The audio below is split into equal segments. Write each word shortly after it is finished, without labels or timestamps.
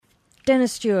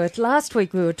Dennis Stewart, last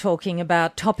week we were talking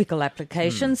about topical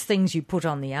applications, things you put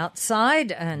on the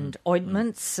outside, and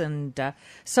ointments and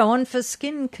so on for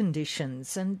skin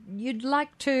conditions. And you'd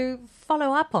like to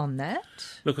follow up on that?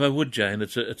 Look, I would, Jane.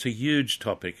 It's a huge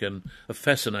topic and a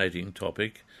fascinating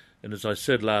topic. And as I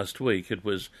said last week, it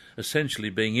was essentially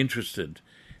being interested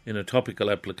in a topical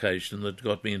application that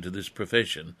got me into this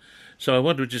profession. So I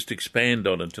want to just expand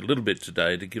on it a little bit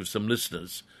today to give some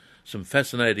listeners some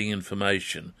fascinating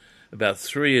information about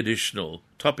 3 additional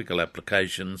topical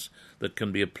applications that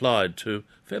can be applied to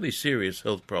fairly serious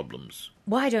health problems.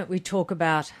 Why don't we talk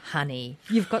about honey?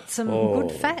 You've got some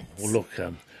good facts. Well, look,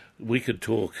 we could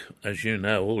talk, as you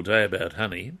know, all day about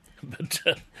honey, but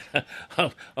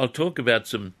I'll talk about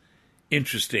some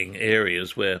interesting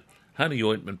areas where honey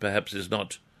ointment perhaps is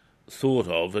not thought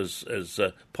of as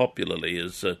popularly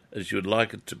as you would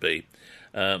like it to be.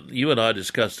 You and I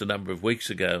discussed a number of weeks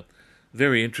ago a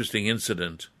very interesting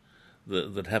incident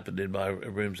that happened in my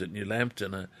rooms at New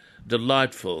Lambton. A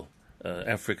delightful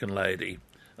African lady,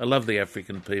 a lovely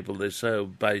African people. They're so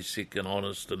basic and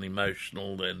honest and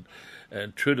emotional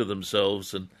and true to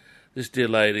themselves. And this dear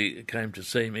lady came to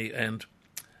see me, and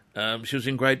she was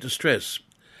in great distress.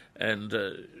 And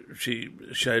she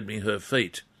showed me her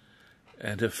feet.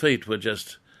 And her feet were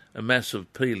just a mass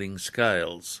of peeling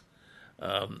scales.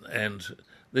 And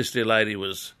this dear lady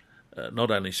was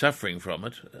not only suffering from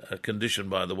it, a condition,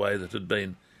 by the way, that had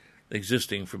been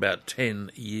existing for about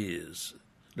 10 years.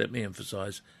 Let me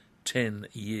emphasise, 10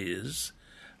 years,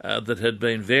 that had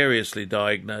been variously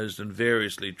diagnosed and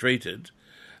variously treated,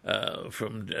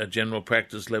 from a general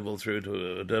practice level through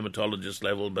to a dermatologist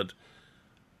level, but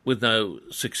with no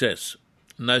success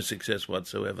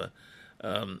whatsoever.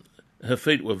 Her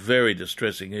feet were very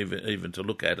distressing even to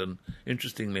look at, and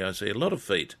interestingly I see a lot of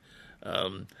feet.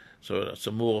 So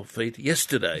some more feet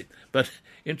yesterday. But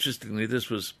interestingly,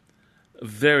 this was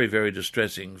very, very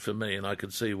distressing for me, and I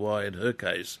could see why in her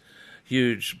case.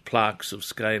 Huge plaques of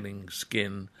scaling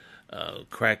skin,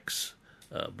 cracks,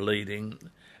 bleeding,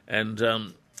 and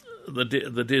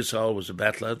the dear soul was a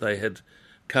battler. They had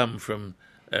come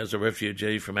as a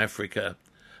refugee from Africa,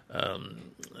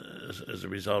 as a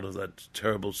result of that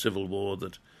terrible civil war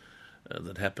that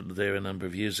happened there a number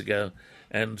of years ago,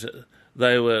 and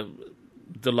they were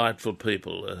delightful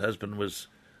people. Her husband was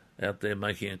out there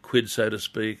making a quid, so to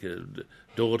speak. Her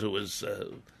daughter was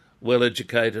well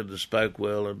educated and spoke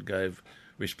well and gave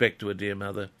respect to her dear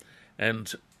mother.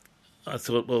 And I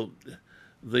thought, well,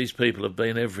 these people have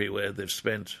been everywhere. This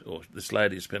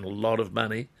lady spent a lot of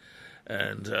money,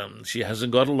 and she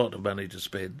hasn't got a lot of money to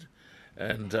spend.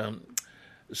 And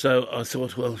so I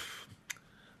thought, well,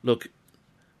 look,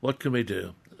 what can we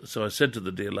do? So I said to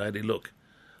the dear lady, look,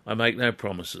 I make no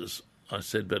promises. I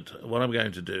said, but what I'm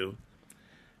going to do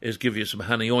is give you some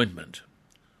honey ointment.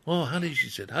 Oh, honey, she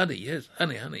said. Honey, yes,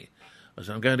 honey. I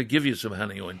said, I'm going to give you some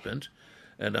honey ointment.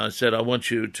 And I said, I want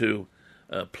you to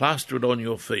plaster it on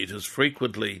your feet as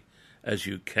frequently as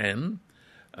you can.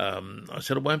 I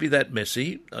said, it won't be that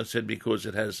messy. I said, because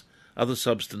it has other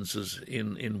substances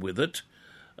in with it,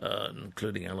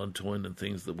 including allantoin and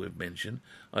things that we've mentioned.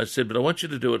 I said, but I want you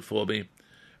to do it for me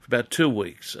for about 2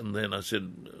 weeks. And then I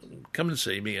said, come and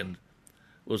see me and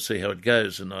we'll see how it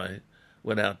goes. And I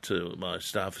went out to my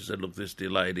staff and said, look, this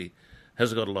dear lady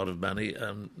hasn't got a lot of money,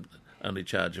 only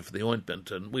charge her for the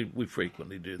ointment. And we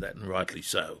frequently do that, and rightly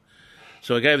so.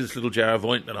 So I gave her this little jar of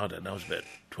ointment. I don't know, it was about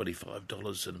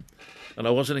 $25. And I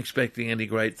wasn't expecting any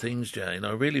great things, Jane.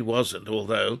 I really wasn't,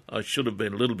 although I should have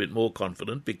been a little bit more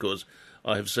confident, because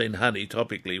I have seen honey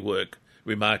topically work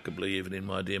remarkably, even in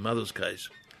my dear mother's case.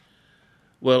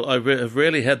 Well, I have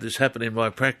rarely had this happen in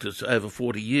my practice over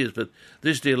 40 years, but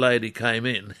this dear lady came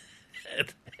in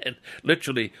and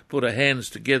literally put her hands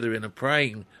together in a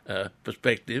praying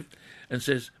perspective and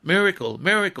says, miracle,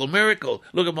 miracle, miracle,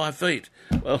 look at my feet.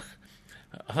 Well,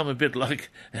 I'm a bit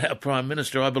like our Prime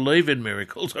Minister. I believe in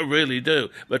miracles, I really do.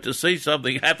 But to see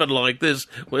something happen like this,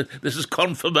 well, this is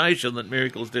confirmation that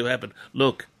miracles do happen.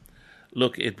 Look,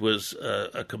 it was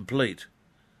a complete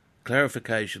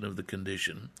clarification of the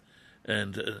condition.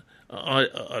 And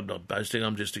I'm not boasting,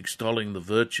 I'm just extolling the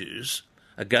virtues,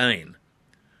 again,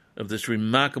 of this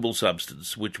remarkable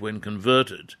substance, which when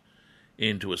converted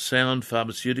into a sound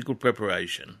pharmaceutical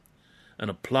preparation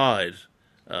and applied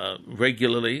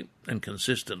regularly and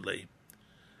consistently,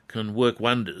 can work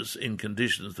wonders in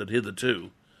conditions that hitherto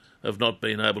have not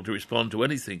been able to respond to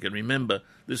anything. And remember,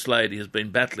 this lady has been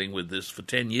battling with this for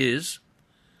 10 years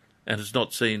and has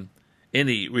not seen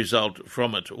any result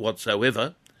from it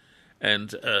whatsoever.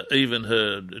 And even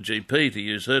her GP, to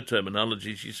use her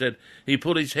terminology, she said, he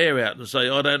put his hair out and say,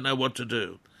 I don't know what to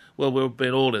do. Well, we've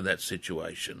been all in that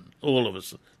situation. All of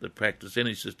us that practice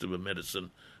any system of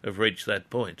medicine have reached that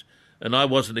point. And I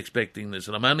wasn't expecting this,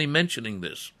 and I'm only mentioning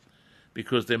this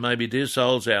because there may be dear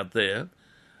souls out there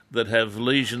that have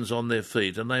lesions on their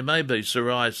feet, and they may be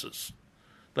psoriasis.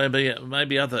 They may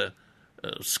be other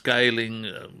scaling,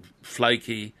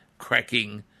 flaky,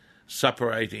 cracking,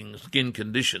 suppurating skin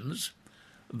conditions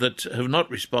that have not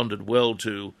responded well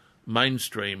to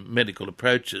mainstream medical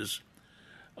approaches.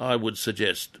 I would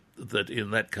suggest that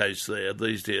in that case there,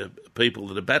 these dear people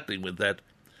that are battling with that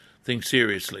think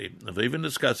seriously of even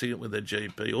discussing it with their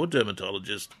GP or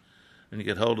dermatologist, and you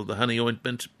get hold of the honey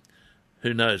ointment,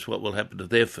 who knows what will happen to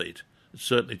their feet. It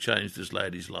certainly changed this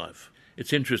lady's life.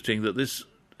 It's interesting that this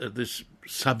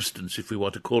substance, if we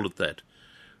want to call it that,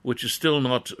 which is still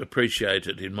not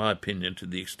appreciated, in my opinion, to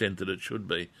the extent that it should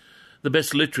be. The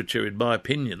best literature, in my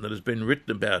opinion, that has been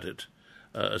written about it,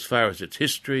 as far as its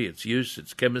history, its use,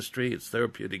 its chemistry, its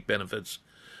therapeutic benefits,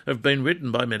 have been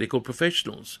written by medical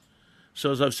professionals.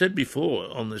 So as I've said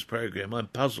before on this program, I'm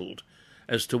puzzled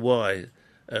as to why,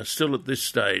 still at this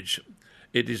stage,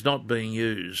 it is not being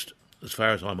used, as far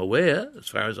as I'm aware,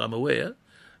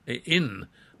 in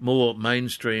more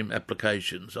mainstream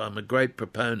applications. I'm a great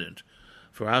proponent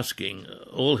for asking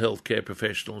all healthcare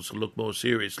professionals to look more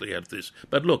seriously at this.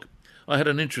 But look, I had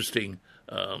an interesting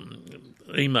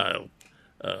email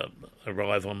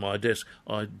arrive on my desk.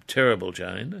 I'm terrible,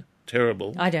 Jane.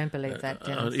 Terrible. I don't believe that,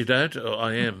 Dennis. You don't? Oh,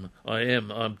 I am.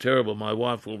 I'm terrible. My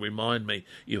wife will remind me,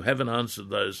 you haven't answered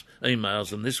those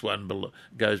emails, and this one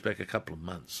goes back a couple of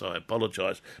months, so I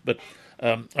apologise. But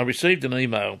I received an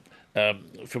email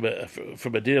from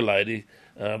a dear lady.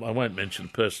 I won't mention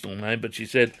the personal name, but she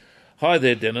said, "Hi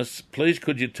there, Dennis. Please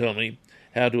could you tell me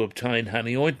how to obtain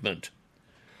honey ointment?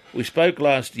 We spoke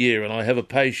last year and I have a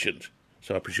patient,"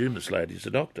 so I presume this lady is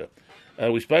a doctor.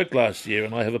 "We spoke last year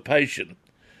and I have a patient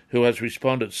who has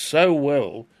responded so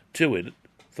well to it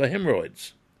for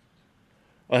hemorrhoids.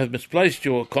 I have misplaced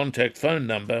your contact phone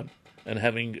number and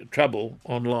having trouble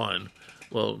online."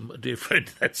 Well, dear friend,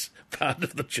 that's part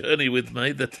of the journey with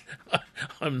me, that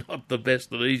I'm not the best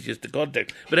and easiest to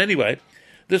contact. But anyway,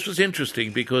 this was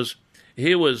interesting because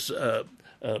here was a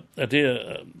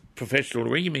dear professional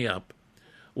ringing me up,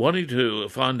 wanting to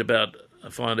find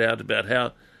out about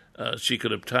how she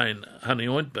could obtain honey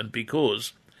ointment,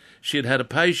 because she had had a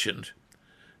patient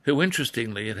who,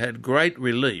 interestingly, had great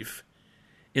relief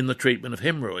in the treatment of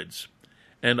hemorrhoids.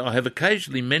 And I have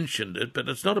occasionally mentioned it, but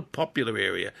it's not a popular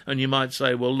area. And you might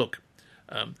say, well, look,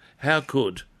 how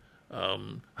could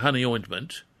honey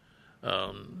ointment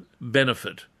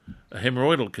benefit a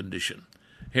hemorrhoidal condition?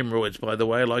 Hemorrhoids, by the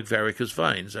way, are like varicose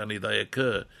veins, only they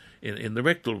occur in the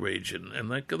rectal region,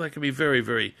 and they can be very,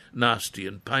 very nasty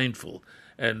and painful.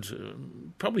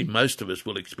 And probably most of us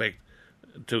will expect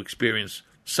to experience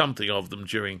something of them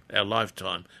during our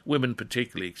lifetime. Women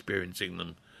particularly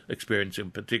experiencing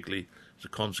particularly as a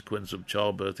consequence of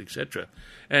childbirth, etc.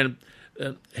 And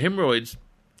hemorrhoids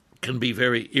can be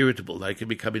very irritable. They can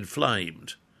become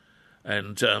inflamed,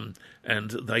 and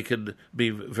they can be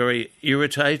very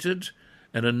irritated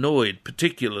and annoyed,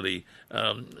 particularly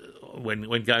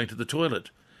when going to the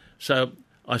toilet. So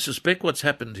I suspect what's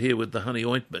happened here with the honey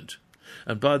ointment.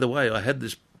 And by the way, I had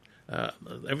this.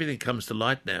 Everything comes to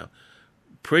light now.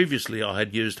 Previously, I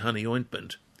had used honey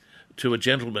ointment to a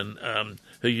gentleman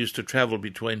who used to travel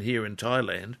between here and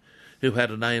Thailand, who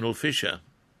had an anal fissure.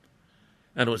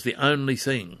 And it was the only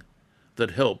thing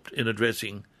that helped in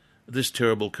addressing this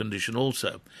terrible condition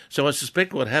also. So I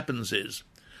suspect what happens is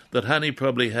that honey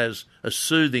probably has a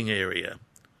soothing area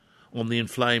on the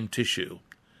inflamed tissue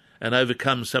and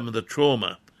overcomes some of the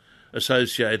trauma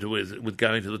associated with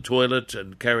going to the toilet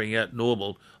and carrying out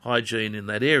normal hygiene in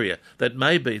that area. That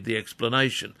may be the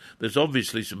explanation. There's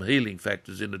obviously some healing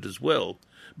factors in it as well.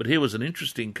 But here was an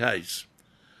interesting case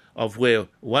of where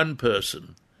one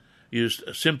person used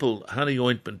a simple honey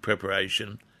ointment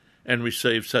preparation and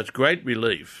received such great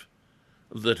relief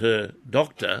that her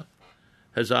doctor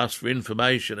has asked for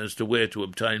information as to where to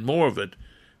obtain more of it,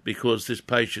 because this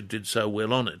patient did so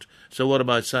well on it. So what am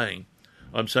I saying?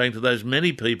 I'm saying to those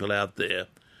many people out there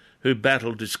who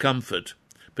battle discomfort,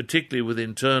 particularly with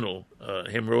internal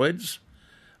hemorrhoids,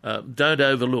 don't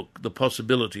overlook the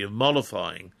possibility of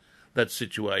mollifying that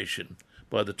situation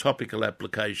by the topical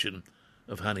application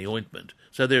of honey ointment.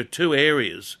 So there are two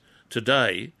areas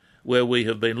today where we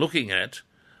have been looking at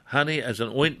honey as an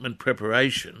ointment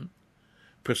preparation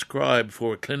prescribed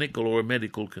for a clinical or a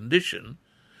medical condition,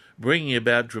 bringing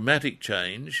about dramatic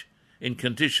change in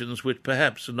conditions which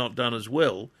perhaps are not done as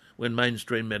well when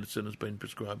mainstream medicine has been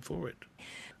prescribed for it.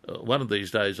 One of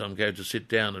these days I'm going to sit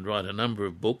down and write a number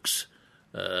of books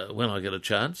when I get a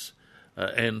chance,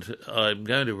 and I'm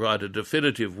going to write a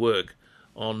definitive work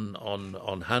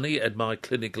on honey and my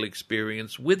clinical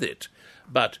experience with it.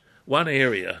 But one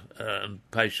area, and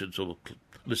patients or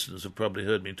listeners have probably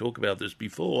heard me talk about this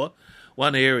before,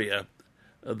 one area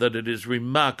that it is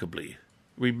remarkably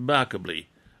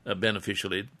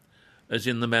beneficial in is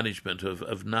in the management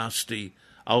of nasty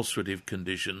ulcerative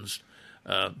conditions,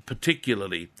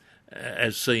 particularly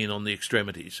as seen on the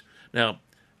extremities. Now,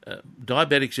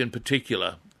 diabetics in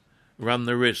particular run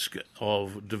the risk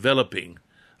of developing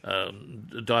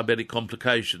diabetic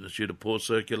complications due to poor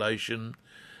circulation,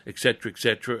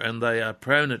 etc., and they are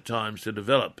prone at times to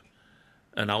develop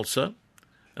an ulcer,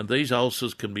 and these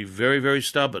ulcers can be very, very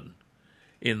stubborn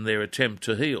in their attempt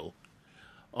to heal.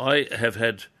 I have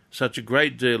had such a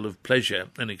great deal of pleasure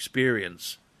and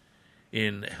experience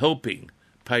in helping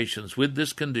patients with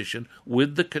this condition,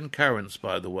 with the concurrence,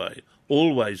 by the way,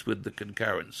 always with the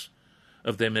concurrence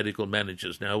of their medical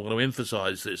managers. Now, I want to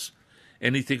emphasise this.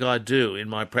 Anything I do in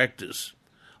my practice,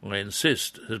 I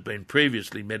insist, has been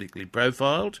previously medically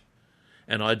profiled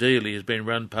and ideally has been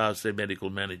run past their medical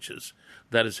managers.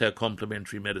 That is how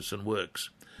complementary medicine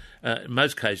works. In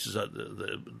most cases,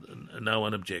 no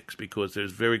one objects because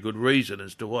there's very good reason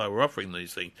as to why we're offering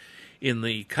these things. In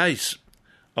the case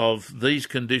of these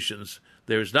conditions,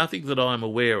 there is nothing that I'm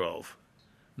aware of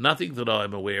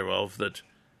that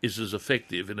is as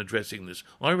effective in addressing this.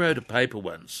 I wrote a paper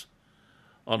once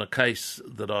on a case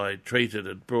that I treated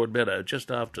at Broadmeadow just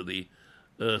after the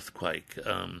earthquake.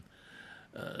 It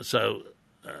was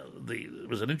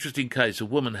an interesting case. A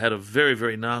woman had a very,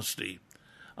 very nasty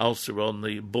ulcer on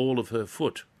the ball of her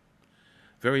foot,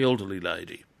 very elderly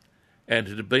lady, and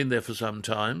it had been there for some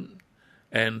time,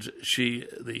 and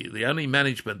the only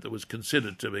management that was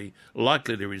considered to be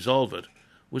likely to resolve it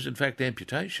was in fact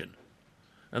amputation,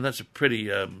 and that's a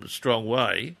pretty strong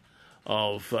way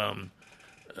of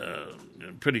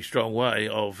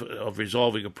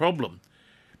resolving a problem.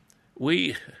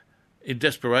 We, in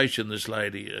desperation, this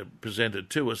lady presented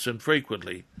to us, and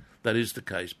frequently that is the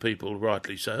case. People,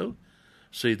 rightly so,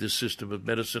 see this system of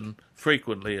medicine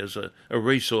frequently as a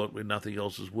resort where nothing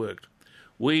else has worked.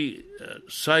 We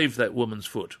saved that woman's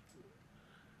foot.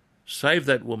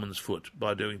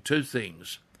 By doing two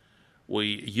things.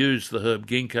 We used the herb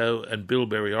ginkgo and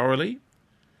bilberry orally,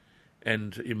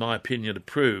 and in my opinion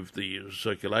improved the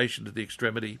circulation to the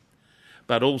extremity,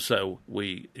 but also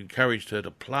we encouraged her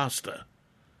to plaster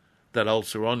that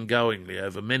ulcer ongoingly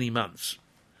over many months,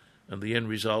 and the end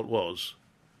result was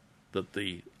that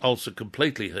the ulcer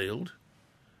completely healed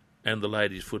and the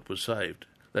lady's foot was saved.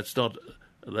 That's not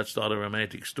a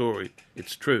romantic story,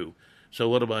 it's true. So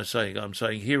what am I saying? I'm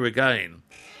saying here again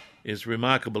is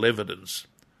remarkable evidence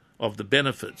of the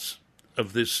benefits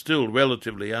of this still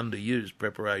relatively underused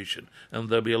preparation. And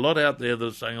there'll be a lot out there that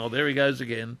are saying, oh, there he goes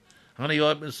again. Honey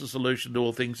ointment's the solution to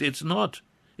all things. It's not.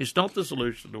 It's not the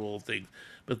solution to all things.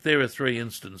 But there are three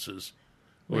instances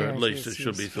where at least it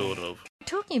should be thought of.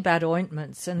 Talking about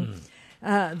ointments and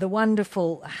the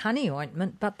wonderful honey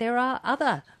ointment, but there are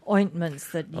other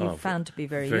ointments that you've found to be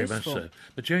very useful. Very much so.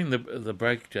 But during the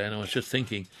break, Jane, I was just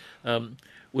thinking,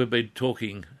 we've been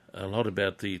talking a lot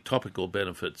about the topical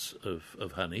benefits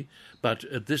of honey, but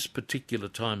at this particular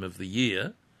time of the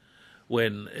year,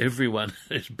 when everyone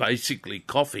is basically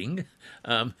coughing,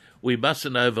 we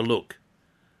mustn't overlook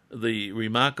the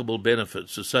remarkable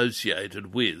benefits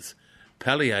associated with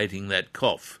palliating that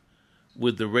cough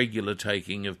with the regular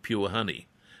taking of pure honey.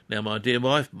 Now, my dear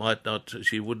wife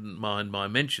she wouldn't mind my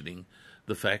mentioning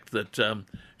the fact that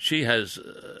she has,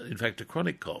 in fact, a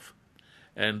chronic cough.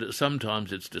 And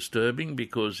sometimes it's disturbing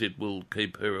because it will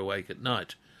keep her awake at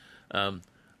night.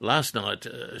 Last night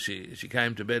she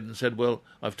came to bed and said, well,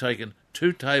 I've taken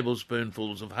 2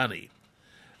 tablespoonfuls of honey.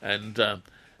 And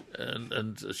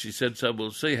she said, so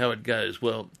we'll see how it goes.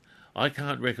 Well, I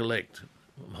can't recollect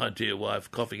my dear wife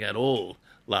coughing at all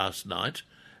last night.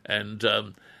 And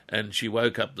she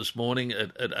woke up this morning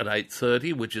at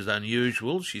 8:30, which is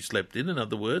unusual. She slept in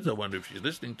other words. I wonder if she's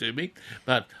listening to me.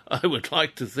 But I would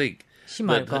like to think she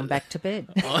might have gone back to bed.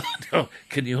 No,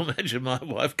 can you imagine my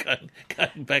wife going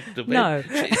back to bed? No.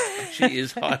 She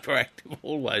is hyperactive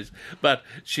always. But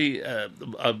she,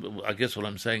 I guess what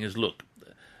I'm saying is, look,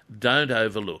 don't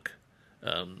overlook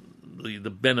the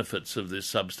benefits of this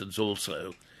substance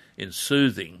also in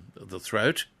soothing the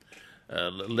throat,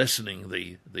 lessening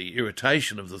the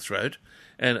irritation of the throat,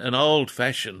 and an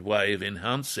old-fashioned way of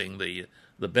enhancing the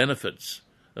benefits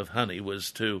of honey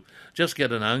was to just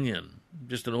get an onion,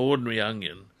 just an ordinary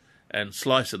onion, and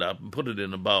slice it up and put it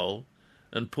in a bowl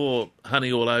and pour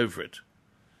honey all over it.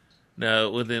 Now,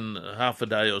 within half a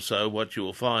day or so, what you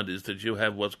will find is that you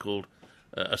have what's called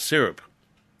a syrup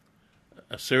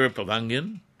of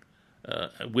onion,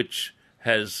 which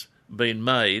has been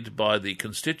made by the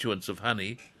constituents of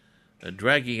honey,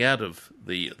 dragging out of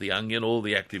the onion all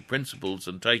the active principles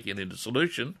and taking it into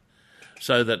solution,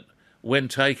 so that when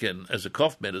taken as a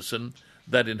cough medicine,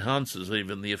 that enhances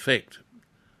even the effect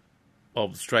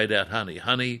of straight-out honey.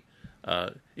 Honey,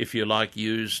 if you like,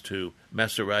 used to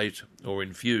macerate or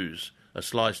infuse a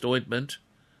sliced ointment,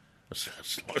 a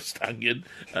sliced onion,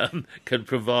 can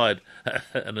provide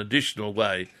an additional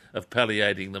way of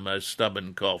palliating the most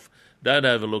stubborn cough. Don't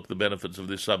overlook the benefits of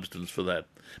this substance for that.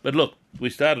 But look, we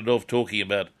started off talking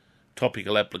about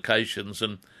topical applications,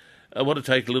 and I want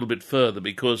to take a little bit further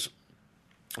because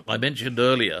I mentioned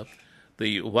earlier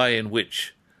the way in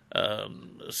which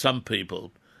some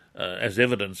people, as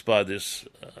evidenced by this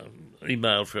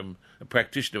email from a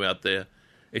practitioner out there,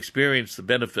 experience the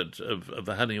benefit of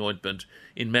a honey ointment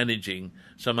in managing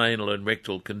some anal and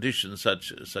rectal conditions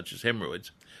such as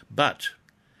hemorrhoids. But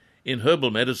in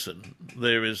herbal medicine,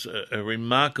 there is a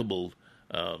remarkable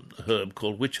herb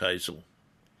called witch hazel.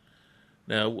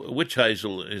 Now, witch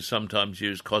hazel is sometimes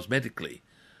used cosmetically.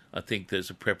 I think there's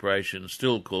a preparation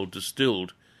still called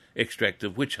distilled extract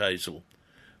of witch hazel,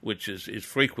 which is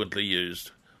frequently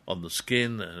used on the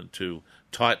skin to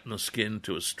tighten the skin,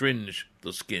 to astringe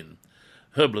the skin.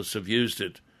 Herbalists have used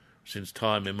it since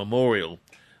time immemorial,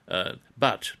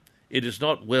 but it is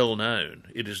not well known.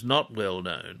 It is not well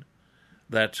known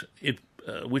that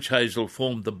witch hazel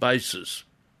formed the basis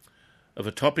of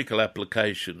a topical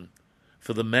application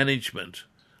for the management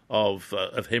of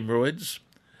hemorrhoids,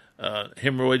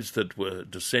 hemorrhoids that were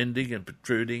descending and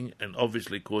protruding and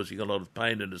obviously causing a lot of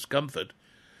pain and discomfort.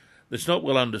 It's not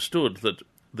well understood that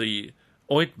the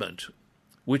ointment,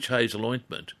 witch hazel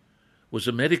ointment, was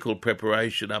a medical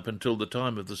preparation up until the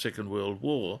time of the Second World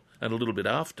War and a little bit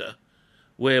after,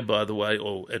 where, by the way,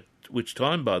 or at which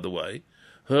time, by the way,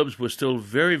 herbs were still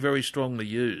very, very strongly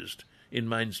used in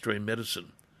mainstream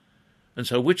medicine. And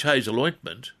so witch hazel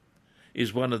ointment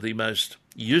is one of the most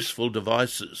useful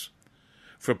devices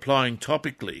for applying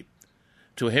topically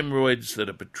to hemorrhoids that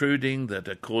are protruding, that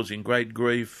are causing great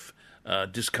grief,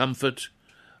 discomfort,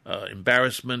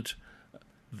 embarrassment.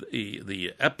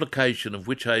 The application of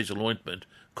witch hazel ointment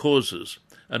causes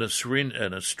an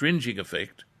astringing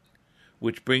effect,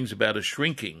 which brings about a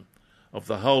shrinking of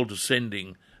the whole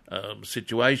descending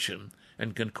situation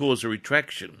and can cause a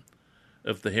retraction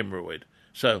of the hemorrhoid.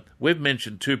 So we've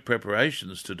mentioned two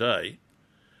preparations today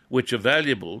which are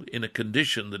valuable in a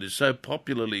condition that is so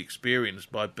popularly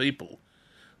experienced by people.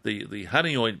 The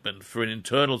honey ointment for an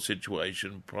internal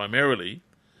situation, primarily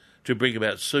to bring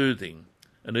about soothing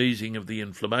and easing of the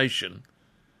inflammation,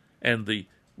 and the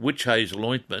witch hazel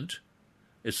ointment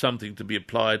is something to be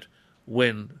applied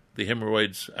when the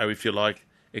hemorrhoids are, if you like,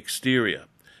 exterior.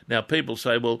 Now, people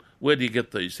say, well, where do you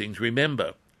get these things?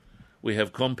 Remember, we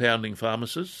have compounding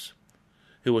pharmacists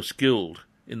who are skilled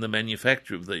in the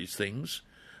manufacture of these things.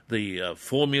 The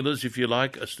formulas, if you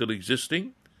like, are still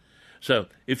existing. So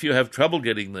if you have trouble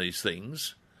getting these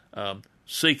things,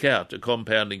 seek out a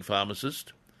compounding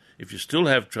pharmacist. If you still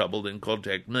have trouble, then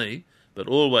contact me, but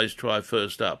always try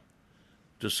first up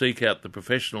to seek out the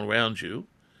professional around you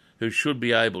who should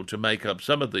be able to make up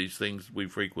some of these things we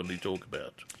frequently talk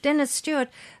about. Dennis Stewart,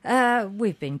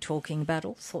 we've been talking about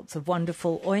all sorts of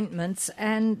wonderful ointments,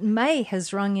 and May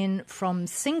has rung in from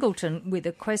Singleton with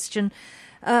a question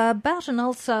about an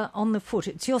ulcer on the foot.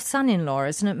 It's your son-in-law,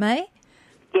 isn't it, May?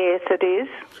 Yes, it is.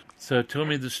 So tell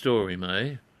me the story,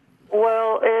 May.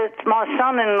 Well, it's my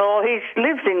son-in-law. He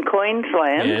lives in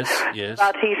Queensland. Yes.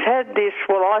 But he's had this,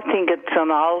 well, I think it's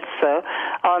an ulcer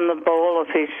on the ball of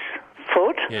his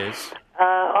foot. Yes.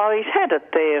 He's had it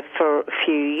there for a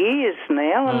few years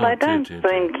now, and they don't seem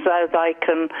as though they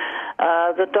can,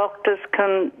 the doctors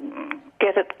can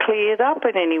get it cleared up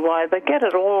in any way. They get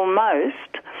it almost.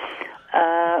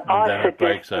 I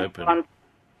suggested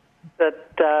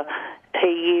that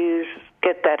he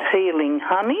get that healing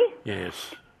honey.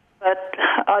 Yes. But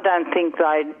I don't think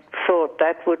they thought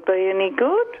that would be any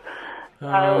good.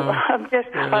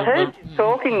 I heard you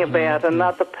talking about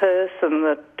another person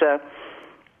that,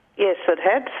 yes, it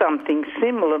had something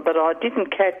similar, but I didn't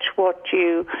catch what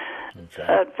you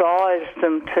advised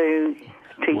them to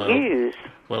use.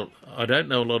 Well, I don't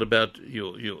know a lot about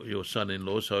your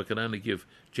son-in-law, so I can only give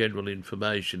general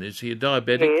information. Is he a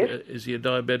diabetic? Yes. Is he a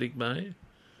diabetic, May?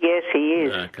 Yes, he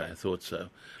is. Okay, I thought so.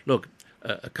 Look,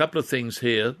 a couple of things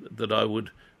here that I would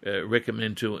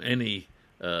recommend to any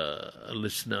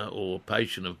listener or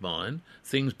patient of mine.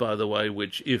 Things, by the way,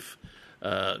 which if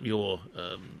your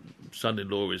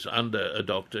son-in-law is under a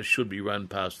doctor should be run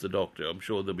past the doctor. I'm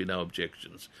sure there'll be no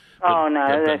objections. They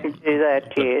can do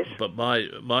that, yes. But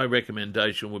my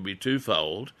recommendation would be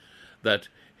twofold, that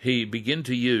he begin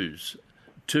to use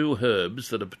 2 herbs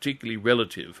that are particularly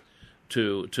relative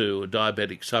to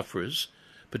diabetic sufferers,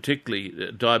 particularly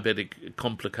diabetic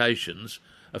complications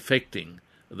affecting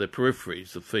the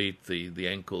peripheries, the feet, the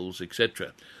ankles,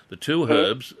 etc. The 2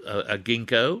 herbs are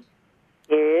ginkgo,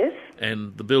 yes,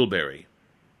 and the bilberry.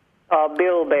 Oh,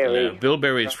 bilberry. Now,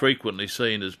 bilberry is frequently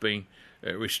seen as being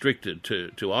restricted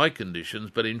to eye conditions,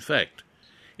 but in fact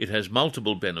it has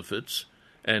multiple benefits,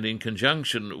 and in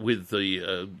conjunction with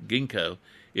the ginkgo,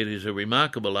 it is a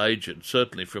remarkable agent,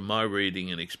 certainly from my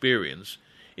reading and experience,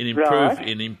 in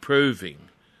improving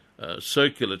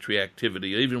circulatory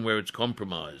activity, even where it's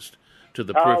compromised, to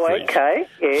the peripheries. Okay,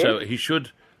 yes. So he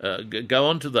should go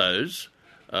on to those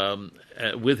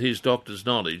with his doctor's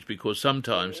knowledge, because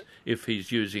sometimes if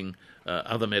he's using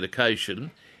other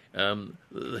medication,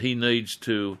 he needs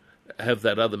to have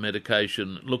that other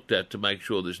medication looked at to make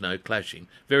sure there's no clashing.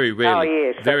 Very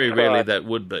rarely, rarely that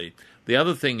would be. The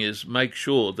other thing is make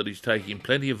sure that he's taking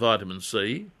plenty of vitamin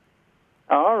C.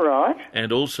 All right.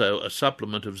 And also a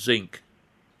supplement of zinc.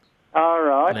 All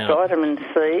right, now, vitamin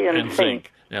C and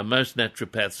zinc. Now, most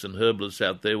naturopaths and herbalists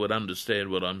out there would understand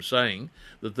what I'm saying,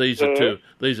 that these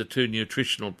are two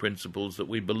nutritional principles that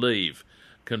we believe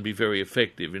can be very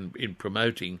effective in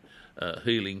promoting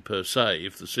healing per se.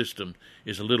 If the system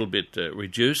is a little bit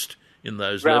reduced in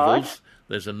those levels,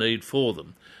 there's a need for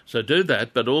them. So do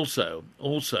that, but also,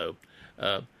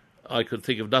 I could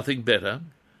think of nothing better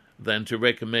than to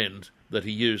recommend that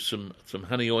he use some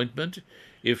honey ointment.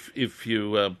 If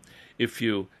you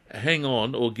hang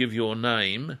on or give your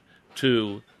name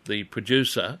to the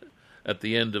producer at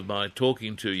the end of my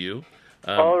talking to you,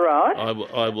 all right,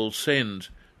 I will send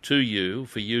to you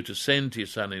for you to send to your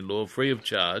son-in-law free of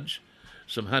charge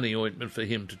some honey ointment for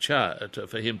him to try.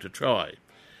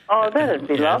 Oh, that would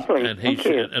be lovely. Thank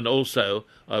you. And also,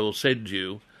 I will send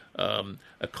you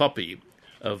a copy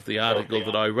of the article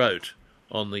that I wrote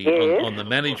on the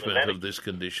management of this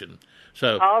condition.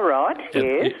 So, all right,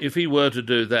 yes. If he were to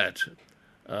do that,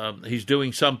 he's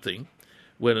doing something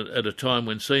at a time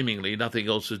when seemingly nothing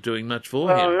else is doing much for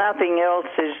him. Well, nothing else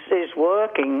is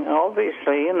working,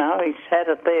 obviously. He's had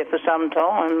it there for some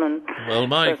time. And as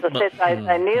I said,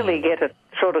 they nearly get it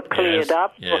sort of cleared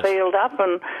up or healed up,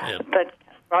 and that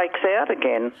breaks out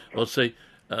again. Well, see,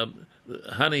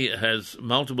 honey has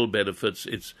multiple benefits.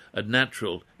 It's a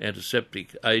natural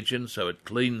antiseptic agent, so it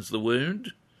cleans the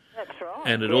wound. That's right.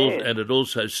 And it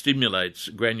also stimulates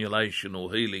granulation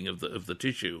or healing of the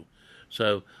tissue.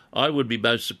 So I would be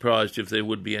most surprised if there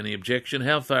would be any objection.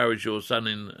 How far is your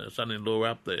son-in-law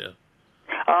up there?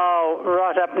 Oh,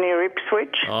 right up near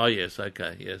Ipswich. Oh, yes,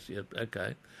 okay,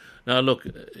 okay. Now, look,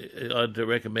 I'd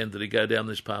recommend that he go down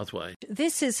this pathway.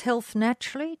 This is Health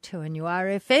Naturally,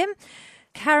 2NURFM.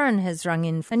 Karen has rung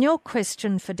in, and your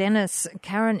question for Dennis,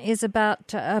 Karen, is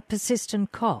about a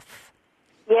persistent cough.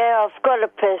 Yeah, I've got a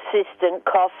persistent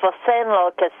cough. I sound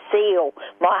like a seal,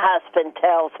 my husband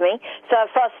tells me. So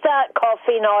if I start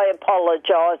coughing, I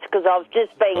apologise, because I've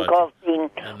just been coughing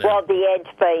while the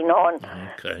ad's been on.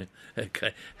 Okay.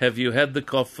 Have you had the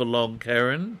cough for long,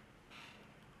 Karen?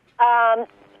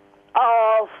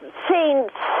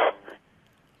 Since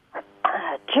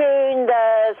June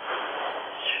the...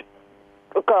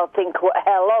 I've got to think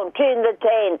how long. June the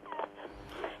 10th.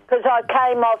 Because I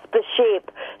came off the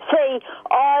ship. See,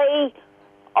 I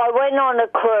went on a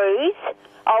cruise.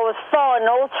 I was fine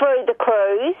all through the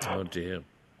cruise. Oh, dear.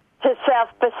 To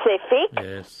South Pacific.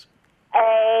 Yes.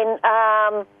 And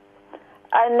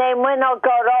then when I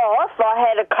got off, I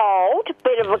had a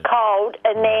bit of a cold,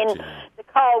 and then the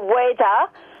cold weather,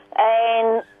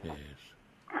 and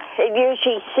it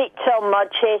usually sits on my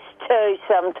chest too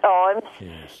sometimes.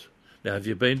 Yes. Now, have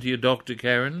you been to your doctor,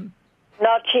 Karen?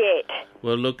 Not yet.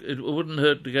 Well, look, it wouldn't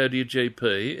hurt to go to your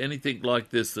GP. Anything like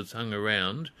this that's hung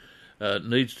around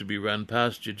needs to be run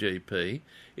past your GP.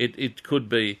 It could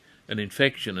be an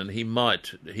infection, and he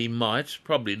might,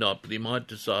 probably not, but he might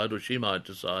decide, or she might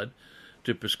decide,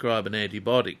 to prescribe an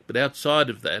antibiotic. But outside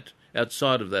of that,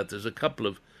 there's a couple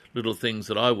of little things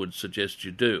that I would suggest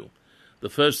you do. The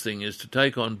first thing is to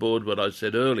take on board what I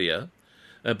said earlier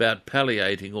about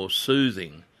palliating or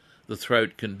soothing the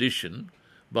throat condition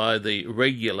by the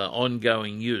regular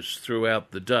ongoing use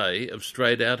throughout the day of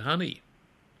straight-out honey.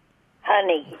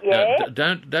 Honey, yeah?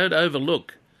 Now, don't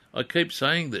overlook, I keep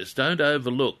saying this, don't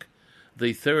overlook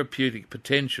the therapeutic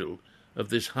potential of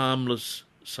this harmless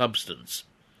substance.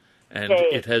 And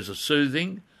it has a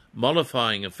soothing,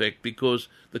 mollifying effect, because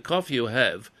the cough you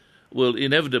have, will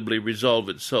inevitably resolve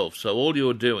itself. So all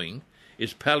you're doing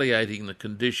is palliating the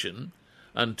condition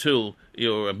until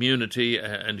your immunity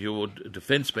and your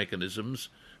defence mechanisms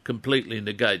completely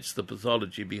negates the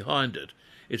pathology behind it.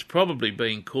 It's probably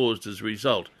being caused as a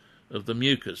result of the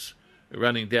mucus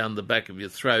running down the back of your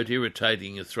throat,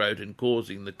 irritating your throat and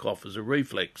causing the cough as a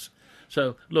reflex.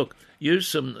 So, look, use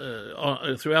some,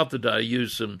 throughout the day,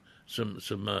 use some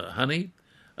honey.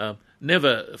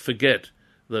 Never forget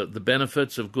the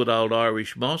benefits of good old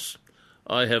Irish moss.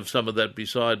 I have some of that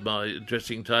beside my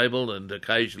dressing table, and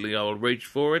occasionally I will reach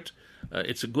for it.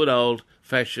 It's a good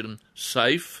old-fashioned,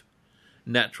 safe,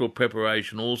 natural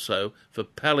preparation also for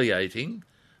palliating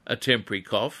a temporary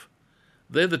cough.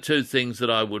 They're the two things that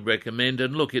I would recommend.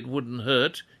 And look, it wouldn't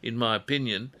hurt, in my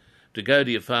opinion, to go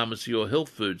to your pharmacy or health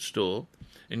food store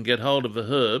and get hold of a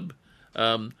herb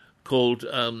called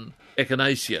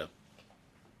Echinacea.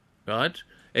 Right?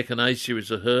 Echinacea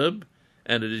is a herb,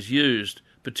 and it is used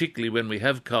particularly when we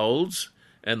have colds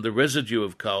and the residue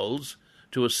of colds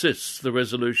to assist the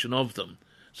resolution of them.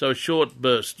 So a short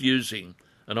burst using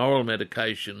an oral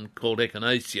medication called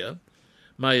Echinacea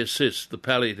may assist the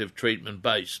palliative treatment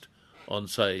based on,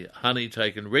 say, honey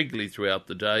taken regularly throughout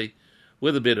the day,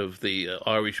 with a bit of the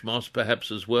Irish moss perhaps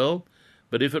as well.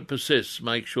 But if it persists,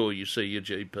 make sure you see your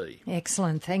GP.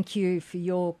 Excellent. Thank you for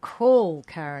your call,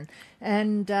 Karen.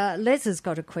 And Les has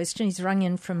got a question. He's rung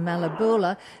in from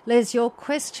Malabula. Les, your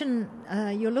question,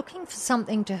 you're looking for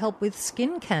something to help with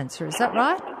skin cancer, is that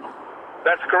right?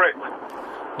 That's correct.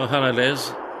 Well, hello, Les.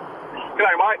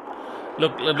 G'day, mate.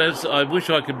 Look, Les, I wish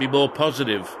I could be more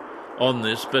positive on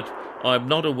this, but I'm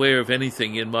not aware of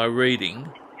anything in my reading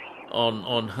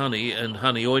on honey and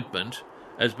honey ointment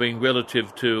as being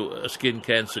relative to a skin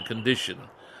cancer condition.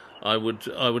 I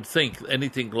would think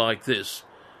anything like this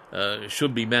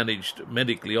should be managed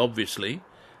medically, obviously.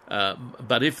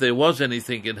 But if there was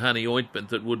anything in honey ointment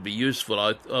that would be useful,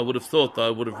 I would have thought that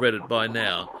I would have read it by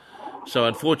now. So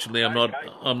unfortunately,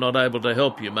 I'm not able to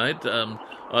help you, mate.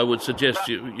 I would suggest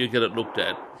you get it looked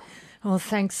at. Well,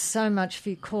 thanks so much for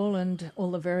your call and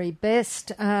all the very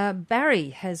best.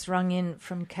 Barry has rung in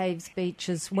from Caves Beach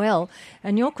as well.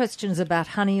 And your question is about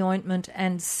honey ointment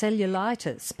and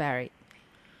cellulitis, Barry.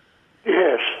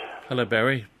 Yes. Hello,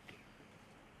 Barry.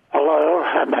 Hello,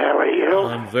 and how are you?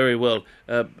 I'm very well.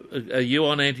 Are you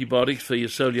on antibiotics for your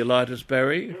cellulitis,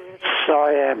 Barry? Yes,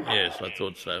 I am. Yes, I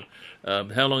thought so.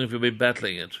 How long have you been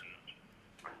battling it?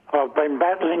 I've been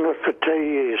battling it for 2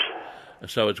 years.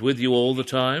 So it's with you all the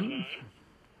time?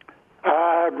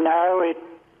 No, it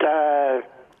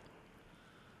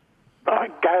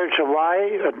goes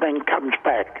away and then comes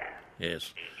back.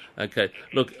 Yes. Okay.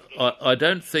 Look, I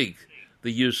don't think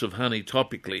the use of honey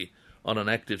topically on an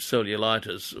active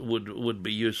cellulitis would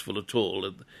be useful at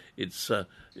all. It's,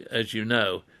 as you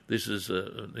know, this is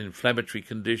an inflammatory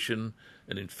condition,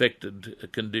 an infected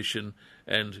condition,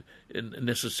 and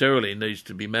necessarily needs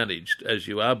to be managed as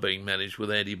you are being managed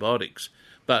with antibiotics.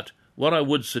 But what I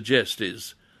would suggest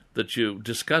is that you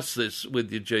discuss this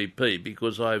with your GP,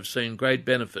 because I've seen great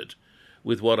benefit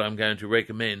with what I'm going to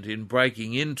recommend in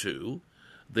breaking into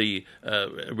the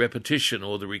repetition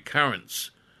or the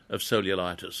recurrence of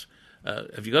cellulitis.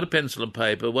 Have you got a pencil and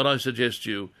paper? What I suggest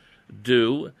you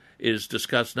do is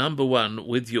discuss, number one,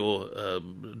 with your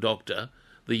doctor,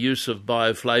 the use of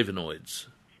bioflavonoids.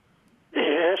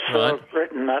 Yes, Right. I've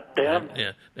written that down.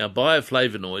 Yeah. Now,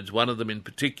 bioflavonoids, one of them in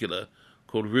particular,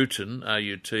 called rutin,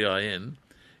 R-U-T-I-N,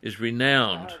 is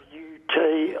renowned.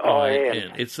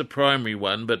 R-U-T-I-N. It's the primary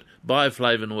one, but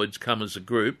bioflavonoids come as a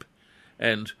group,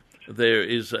 and there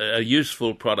is a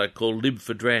useful product called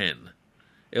Limphodran,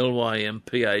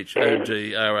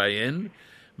 L-Y-M-P-H-O-D-R-A-N.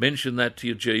 Mention that to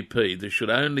your GP. This should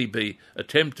only be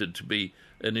attempted to be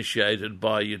initiated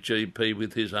by your GP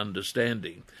with his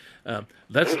understanding.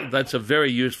 That's a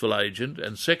very useful agent.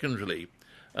 And secondly,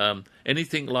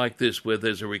 anything like this where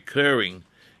there's a recurring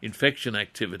infection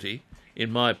activity, in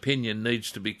my opinion,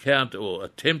 needs to be countered or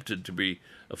attempted to be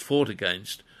fought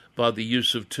against by the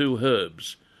use of two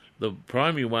herbs. The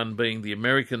primary one being the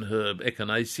American herb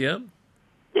Echinacea.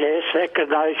 Yes,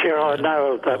 Echinacea, I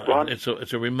know of that one. It's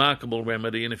a remarkable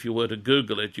remedy, and if you were to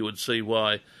Google it, you would see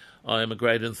why I am a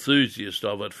great enthusiast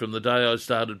of it. From the day I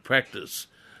started practice,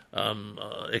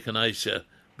 Echinacea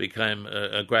became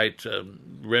a great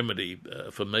remedy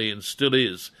for me, and still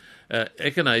is.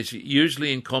 Echinacea,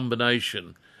 usually in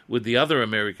combination with the other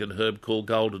American herb called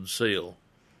golden seal.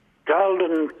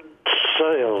 Golden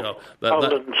seal.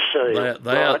 Golden seal.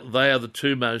 They are the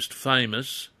two most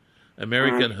famous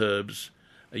American herbs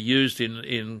used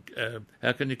in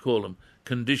how can you call them,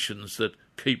 conditions that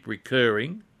keep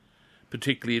recurring,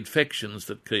 particularly infections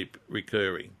that keep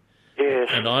recurring. Yes.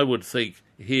 Yes. And I would think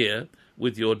here,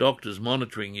 with your doctors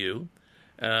monitoring you,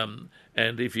 and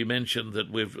if you mention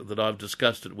that I've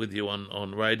discussed it with you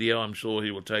on radio, I'm sure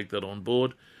he will take that on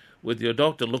board. With your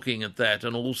doctor looking at that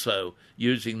and also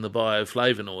using the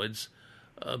bioflavonoids,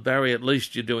 Barry, at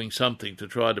least you're doing something to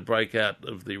try to break out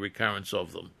of the recurrence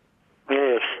of them.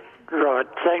 Yes, right.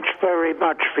 Thanks very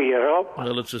much for your help.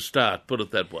 Well, it's a start, put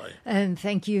it that way. And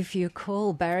thank you for your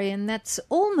call, Barry. And that's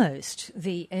almost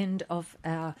the end of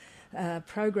our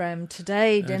program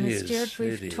today, Dennis Stewart.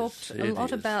 We've talked a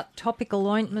lot about topical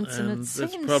ointments, and it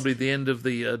seems... It's probably the end of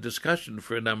the discussion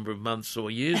for a number of months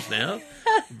or years now,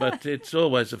 but it's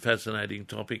always a fascinating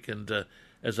topic, and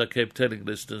as I keep telling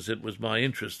listeners, it was my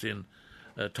interest in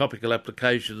topical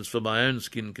applications for my own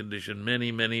skin condition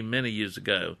many, many, many years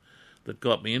ago that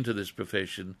got me into this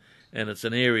profession, and it's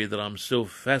an area that I'm still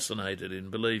fascinated in,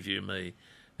 believe you me,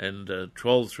 and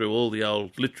troll through all the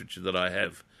old literature that I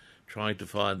have, trying to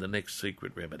find the next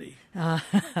secret remedy.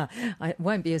 It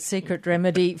won't be a secret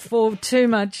remedy for too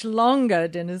much longer,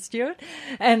 Dennis Stewart.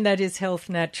 And that is Health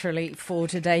Naturally for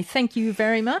today. Thank you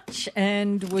very much,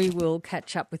 and we will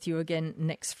catch up with you again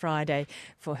next Friday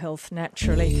for Health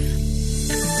Naturally.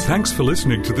 Thanks for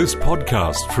listening to this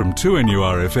podcast from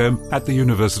 2NURFM at the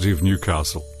University of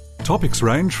Newcastle. Topics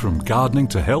range from gardening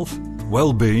to health,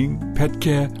 well-being, pet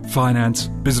care, finance,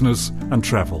 business and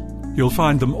travel. You'll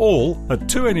find them all at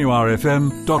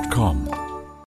 2NURFM.com.